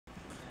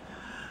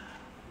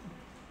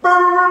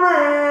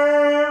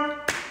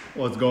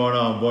What's going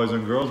on, boys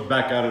and girls?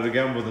 Back at it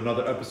again with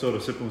another episode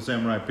of Sippin With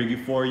Samurai Piggy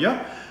for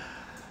ya.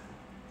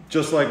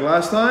 Just like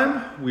last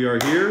time, we are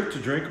here to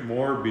drink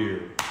more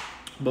beer.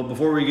 But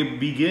before we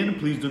begin,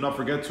 please do not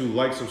forget to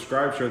like,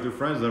 subscribe, share with your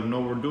friends, let them know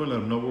what we're doing,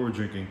 let them know what we're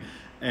drinking.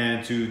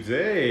 And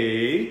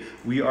today,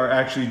 we are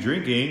actually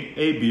drinking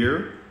a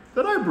beer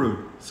that I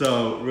brewed.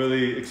 So,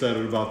 really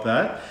excited about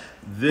that.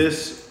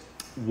 This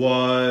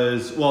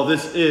is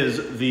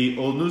the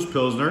Old News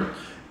Pilsner.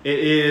 It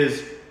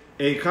is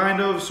a kind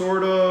of,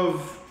 sort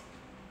of,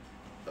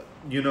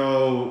 you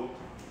know,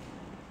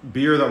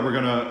 beer that we're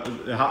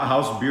gonna,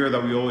 house beer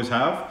that we always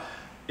have.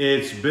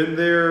 It's been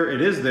there,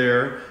 it is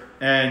there,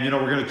 and, you know,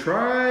 we're gonna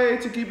try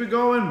to keep it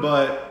going,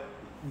 but,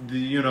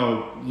 you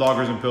know,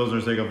 lagers and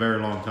pilsners take a very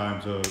long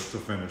time to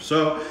finish.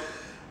 So,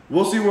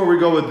 we'll see where we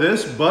go with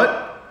this,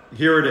 but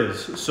here it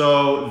is.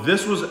 So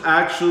this was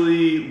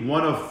actually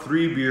one of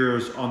 3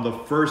 beers on the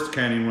first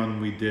canning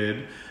run we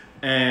did,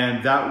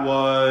 and that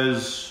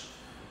was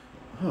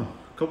a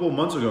couple of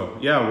months ago.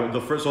 Yeah,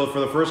 so for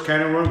the first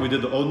canning run, we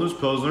did the Old News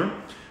Pilsner.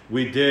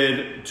 We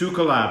did 2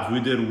 collabs. We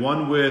did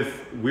one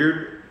with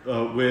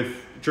with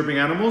Tripping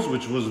Animals,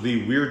 which was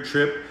the Weird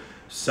Trip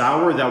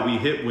sour that we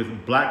hit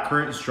with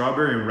blackcurrant,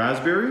 strawberry, and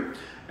raspberry,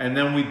 and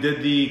then we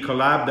did the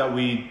collab that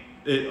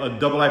a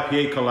double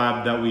IPA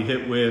collab that we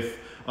hit with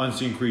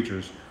Unseen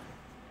Creatures.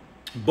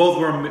 Both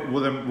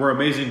were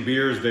amazing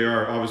beers. They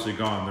are obviously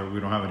gone. We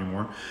don't have any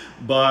more.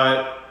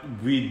 But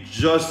we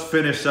just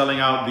finished selling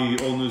out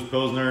the Old News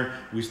Pilsner.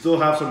 We still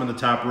have some in the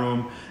tap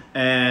room.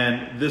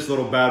 And this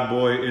little bad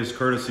boy is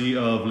courtesy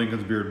of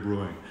Lincoln's Beard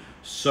Brewing.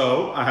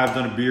 So I have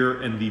done a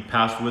beer in the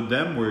past with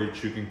them,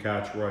 which you can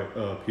catch right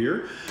up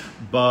here.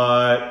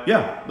 But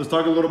yeah, let's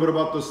talk a little bit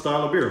about the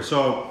style of beer.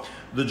 So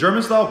the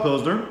German Style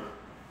Pilsner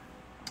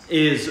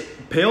is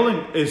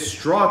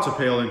straw to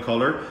pale in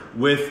color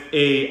with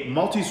a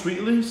malty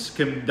sweetness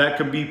that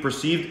can be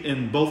perceived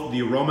in both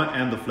the aroma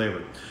and the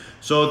flavor.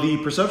 So the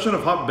perception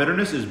of hop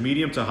bitterness is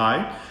medium to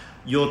high.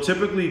 You'll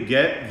typically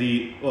get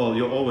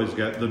you'll always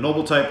get the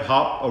noble type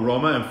hop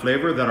aroma and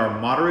flavor that are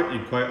moderate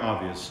and quite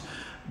obvious.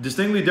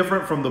 Distinctly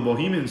different from the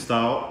Bohemian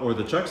style or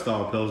the Czech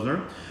style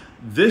Pilsner,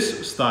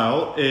 this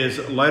style is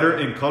lighter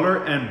in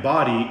color and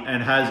body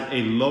and has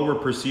a lower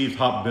perceived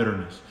hop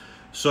bitterness.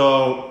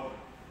 So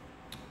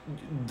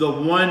the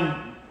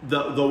one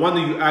that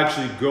you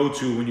actually go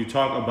to when you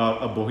talk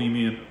about a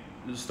Bohemian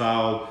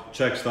style,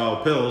 Czech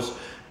style Pils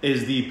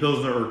is the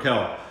Pilsner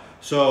Urquell.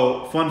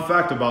 So fun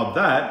fact about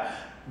that,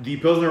 the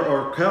Pilsner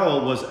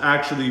Urquell was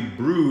actually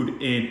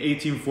brewed in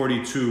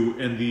 1842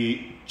 in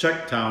the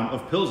Czech town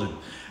of Pilsen.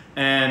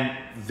 And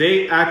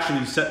they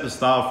actually set the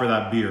style for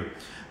that beer.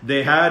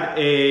 They had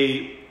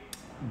a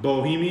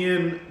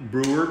Bohemian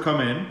brewer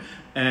come in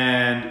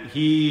and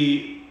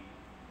he,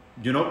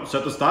 you know,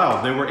 set the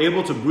style. They were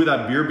able to brew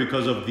that beer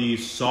because of the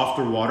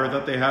softer water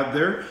that they had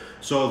there.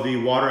 So the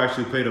water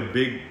actually played a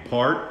big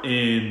part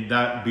in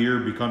that beer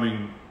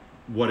becoming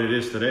what it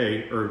is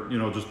today, or, you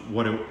know, just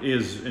what it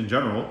is in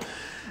general.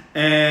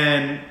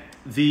 And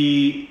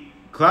the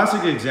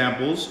classic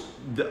examples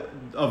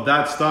of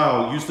that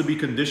style used to be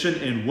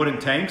conditioned in wooden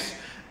tanks,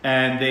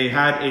 and they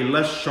had a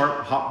less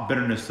sharp hop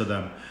bitterness to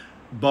them.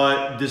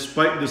 But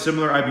despite the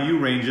similar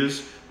IBU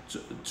ranges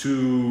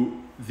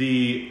to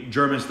the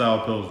German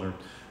style Pilsner.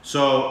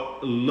 So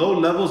low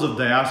levels of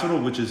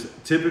diacetyl, which is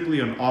typically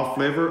an off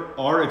flavor,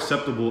 are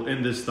acceptable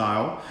in this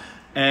style.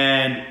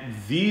 And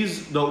the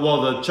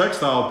Czech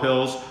style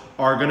Pils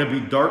are gonna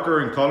be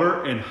darker in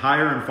color and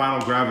higher in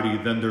final gravity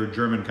than their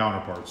German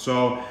counterparts.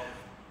 So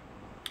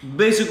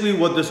basically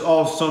what this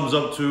all sums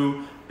up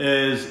to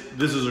is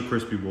this is a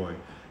crispy boy.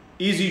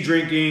 Easy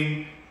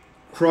drinking,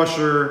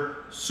 crusher,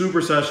 super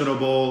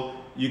sessionable.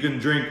 You can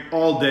drink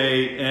all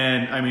day,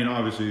 and I mean,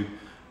 obviously,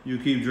 you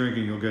keep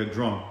drinking, you'll get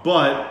drunk.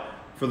 But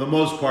for the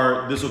most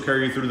part, this will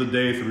carry you through the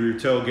day, through your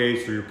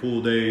tailgates, through your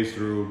pool days,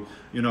 through,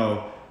 you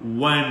know,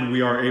 when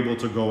we are able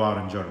to go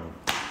out in general.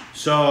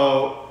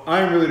 So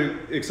I'm really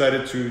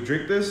excited to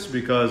drink this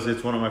because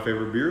it's one of my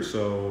favorite beers,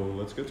 so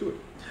let's get to it.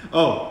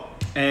 Oh,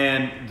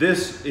 and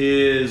this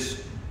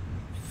is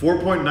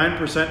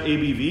 4.9%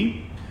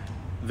 ABV.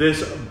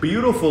 This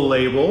beautiful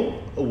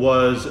label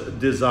was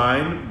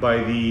designed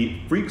by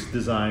the Freaks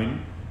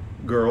Design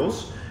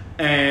girls,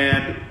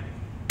 and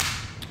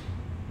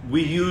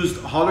we used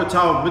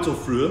Hallertauer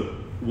Mittelfruh,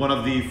 one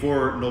of the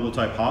 4 noble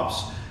type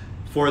hops,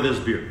 for this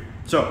beer.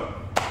 So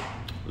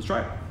let's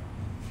try it.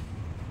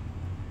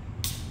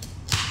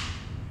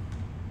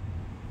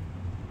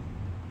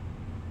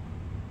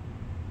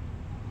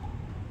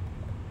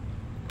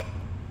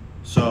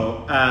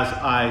 So as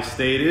I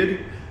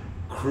stated,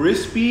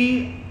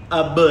 crispy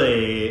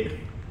boy.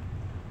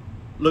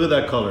 Look at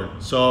that color.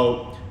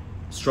 So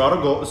straw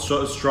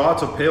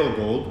to pale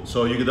gold.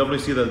 So you can definitely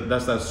see that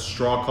that's that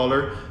straw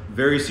color.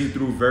 Very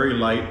see-through, very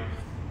light.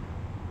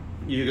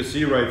 You can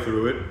see right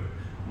through it.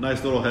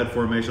 Nice little head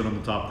formation on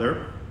the top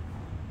there.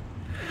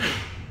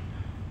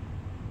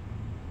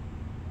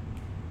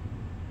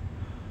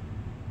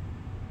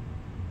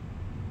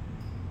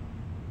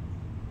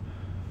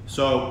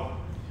 So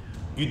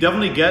you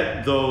definitely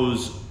get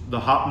the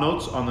hop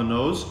notes on the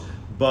nose,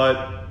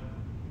 but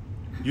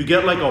you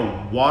get like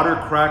a water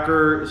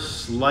cracker,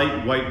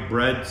 slight white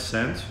bread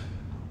scent.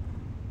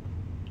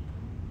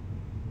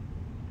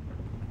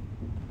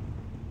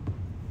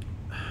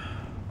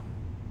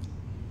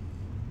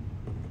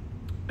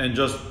 And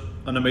just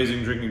an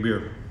amazing drinking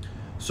beer.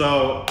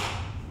 So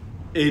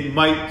it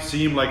might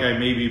seem like I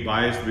may be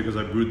biased because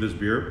I brewed this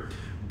beer,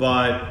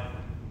 but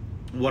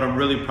what I'm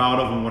really proud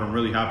of and what I'm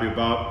really happy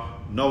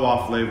about, no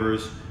off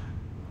flavors,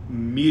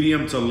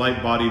 medium to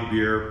light bodied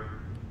beer,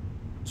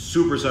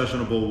 super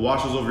sessionable,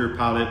 washes over your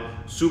palate,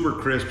 super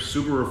crisp,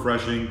 super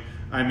refreshing.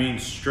 I mean,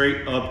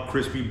 straight up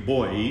crispy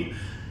boy.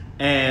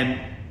 And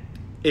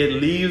it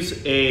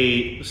leaves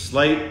a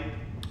slight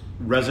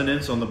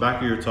resonance on the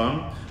back of your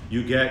tongue.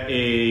 You get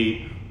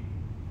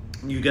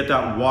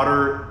that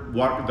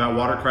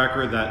water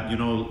cracker, that, you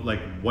know,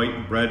 like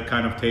white bread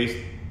kind of taste,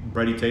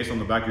 bready taste on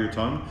the back of your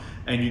tongue,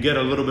 and you get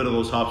a little bit of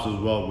those hops as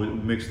well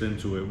mixed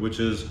into it, which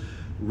is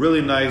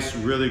really nice,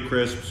 really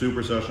crisp,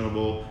 super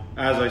sessionable.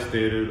 As I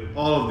stated,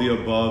 all of the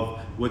above,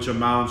 which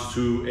amounts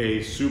to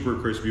a super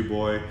crispy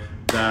boy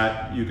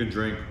that you can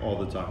drink all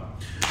the time.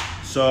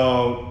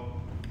 So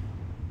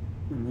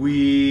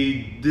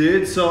we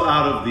did sell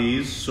out of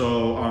these,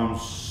 so I'm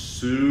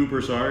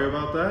super sorry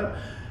about that.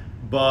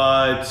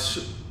 But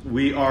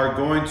we are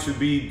going to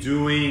be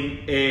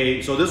doing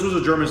so this was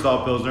a German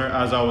style Pilsner,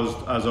 as I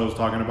was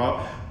talking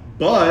about,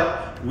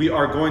 but we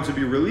are going to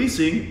be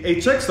releasing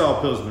a Czech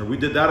style Pilsner. We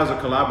did that as a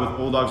collab with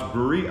Old Dogs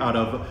Brewery out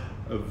of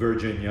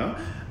Virginia,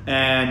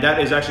 and that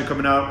is actually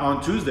coming out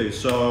on Tuesday.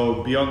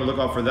 So be on the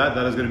lookout for that.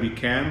 That is going to be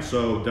canned,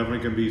 so definitely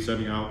going to be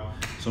sending out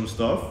some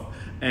stuff.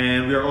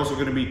 And we are also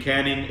going to be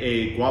canning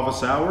a guava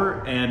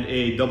sour and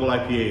a double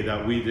IPA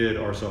that we did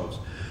ourselves.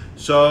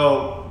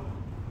 So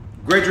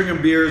great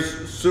drinking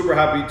beers, super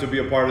happy to be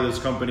a part of this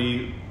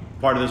company,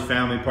 part of this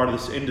family, part of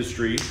this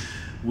industry,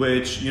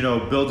 which, you know,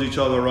 builds each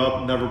other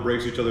up, never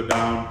breaks each other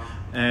down.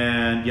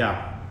 And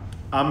yeah,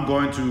 I'm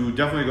going to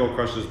definitely go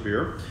crush this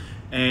beer.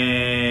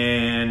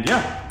 And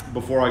yeah,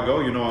 before I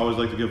go, you know, I always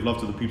like to give love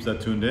to the peeps that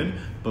tuned in.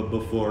 But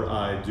before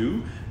I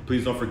do,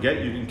 please don't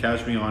forget, you can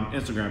catch me on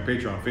Instagram,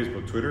 Patreon,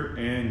 Facebook, Twitter,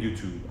 and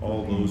YouTube.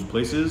 All those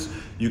places.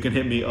 You can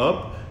hit me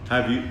up.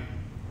 Have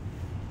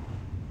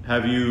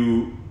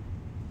you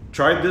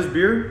tried this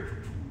beer?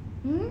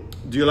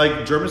 Do you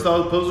like German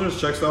style Pilsners,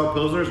 Czech style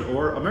Pilsners,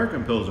 or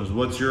American Pilsners?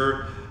 What's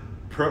your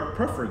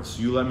preference?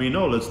 You let me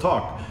know. Let's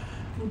talk.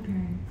 Okay.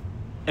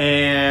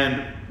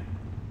 And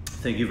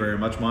thank you very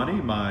much, Monty.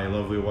 My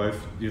lovely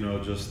wife, you know,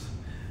 just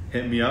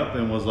hit me up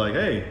and was like,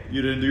 hey,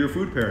 you didn't do your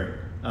food pairing.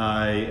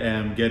 I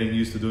am getting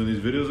used to doing these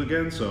videos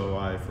again, so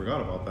I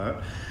forgot about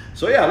that.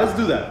 So yeah, let's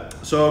do that.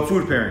 So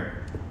food pairing.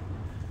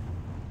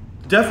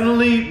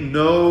 Definitely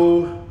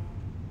no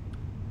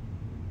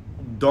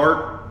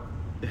dark,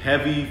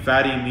 heavy,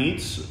 fatty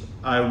meats.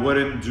 I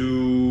wouldn't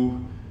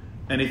do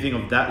anything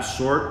of that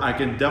sort. I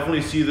can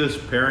definitely see this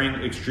pairing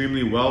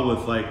extremely well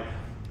with like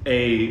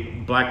a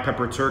black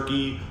pepper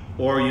turkey,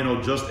 or, you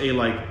know, just a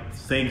like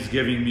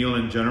Thanksgiving meal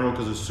in general,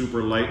 because it's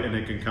super light and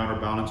it can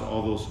counterbalance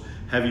all those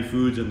heavy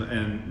foods,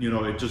 and you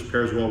know, it just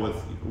pairs well with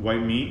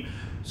white meat.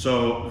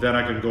 So then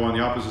I can go on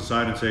the opposite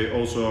side and say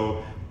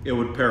also it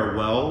would pair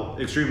well,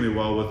 extremely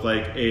well, with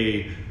like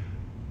a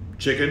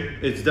chicken.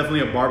 It's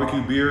definitely a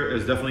barbecue beer.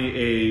 It's definitely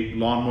a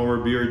lawnmower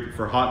beer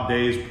for hot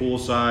days,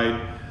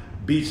 poolside,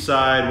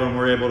 beachside, when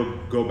we're able to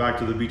go back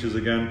to the beaches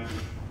again.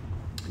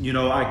 You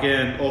know, I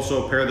can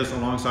also pair this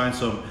alongside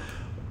some,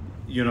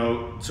 you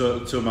know,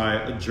 to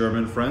my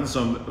German friends,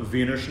 some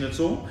Wiener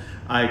Schnitzel.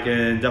 I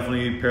can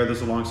definitely pair this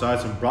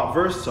alongside some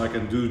bratwurst. So I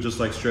can do just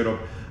like straight up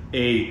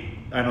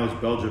I know it's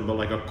Belgian, but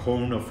like a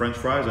cone of French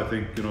fries. I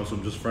think, you know,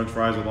 some just French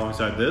fries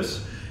alongside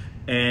this.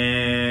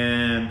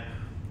 And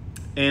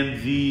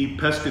in the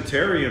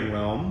pescatarian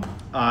realm,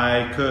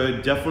 I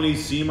could definitely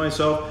see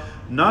myself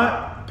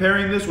not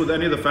pairing this with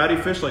any of the fatty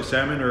fish like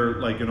salmon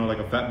or like, you know, like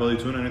a fat belly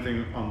tuna,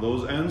 anything on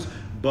those ends.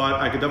 But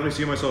I could definitely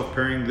see myself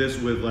pairing this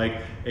with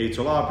like a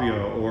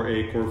tilapia or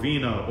a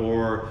corvina,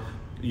 or,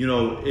 you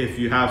know, if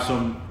you have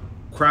some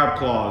crab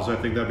claws, I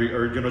think that'd be,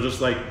 or, you know,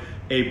 just like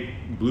a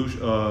blue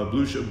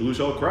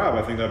shell crab,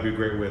 I think that'd be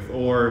great with,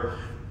 or,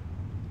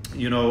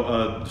 you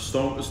know,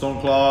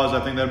 stone claws,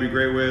 I think that'd be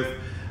great with,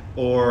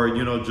 or,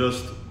 you know,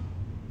 just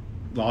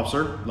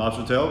lobster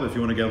tail, if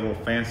you want to get a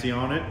little fancy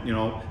on it, you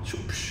know,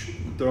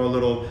 throw a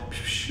little,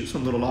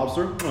 some little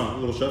lobster, a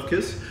little chef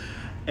kiss.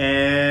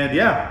 And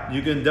yeah,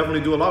 you can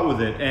definitely do a lot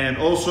with it. And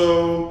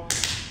also,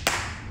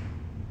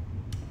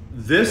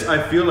 this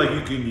I feel like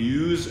you can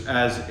use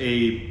as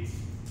a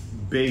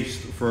base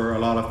for a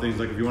lot of things.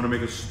 Like if you want to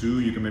make a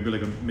stew, you can maybe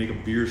like make a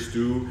beer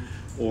stew,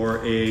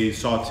 or a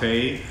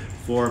saute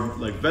for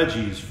like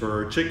veggies,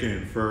 for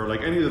chicken, for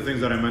like any of the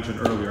things that I mentioned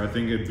earlier. I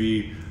think it'd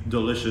be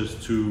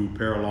delicious to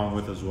pair along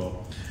with as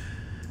well.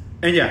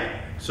 And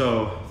yeah,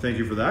 so thank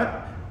you for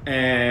that.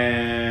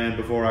 And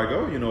before I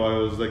go, you know, I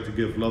always like to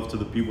give love to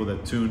the people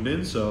that tuned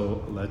in,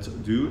 so let's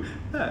do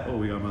that. Oh,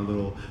 we got my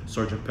little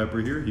Sergeant Pepper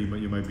here. You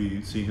might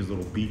be seeing his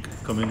little beak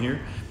come in here.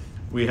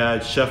 We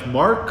had Chef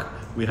Mark.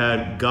 We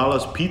had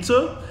Gala's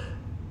Pizza,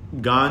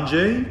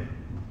 Ganje,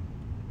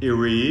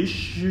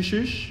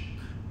 Irish,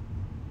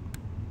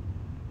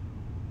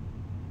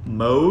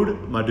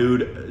 Mode, my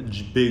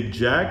dude Big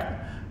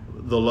Jack,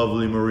 the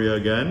lovely Maria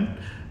again.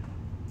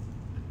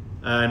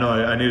 I know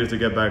I needed to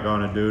get back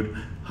on it, dude.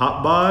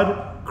 Hot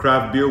Bod,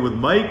 Craft Beer with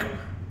Mike,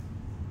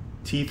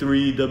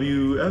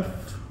 T3WF,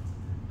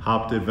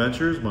 Hopped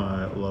Adventures,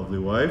 my lovely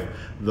wife,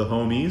 The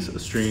Homies,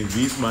 Strange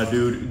Beast, my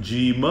dude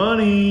G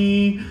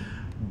Money,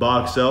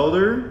 Box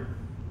Elder,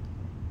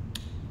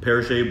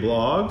 Pear Shaped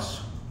Blogs.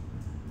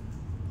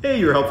 Hey,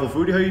 you're Helpful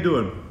Foodie, how you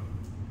doing?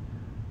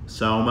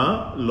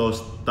 Sauma,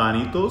 Los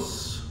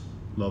Tanitos,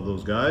 love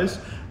those guys,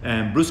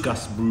 and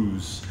Bruscas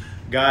Brews.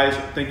 Guys,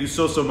 thank you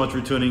so much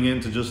for tuning in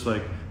to just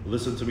like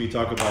listen to me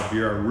talk about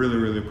beer. I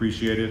really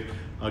appreciate it.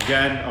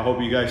 Again, I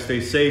hope you guys stay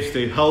safe,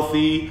 stay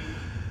healthy,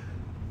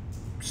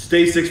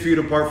 stay 6 feet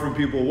apart from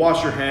people,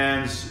 wash your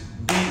hands,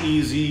 be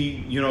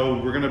easy. You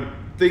know,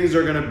 things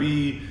are gonna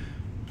be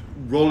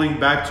rolling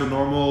back to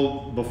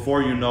normal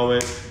before you know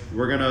it.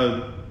 We're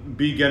gonna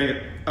be getting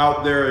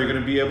out there. You're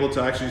gonna be able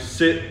to actually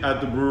sit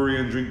at the brewery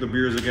and drink the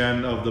beers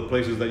again of the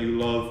places that you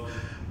love.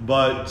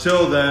 But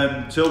till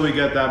then, till we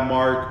get that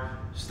mark,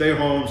 stay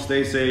home,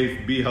 stay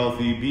safe, be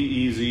healthy, be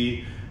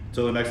easy.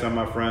 Till the next time,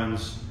 my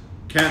friends.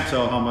 Can't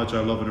tell how much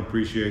I love and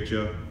appreciate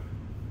you.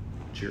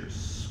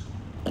 Cheers.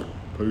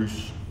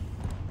 Peace.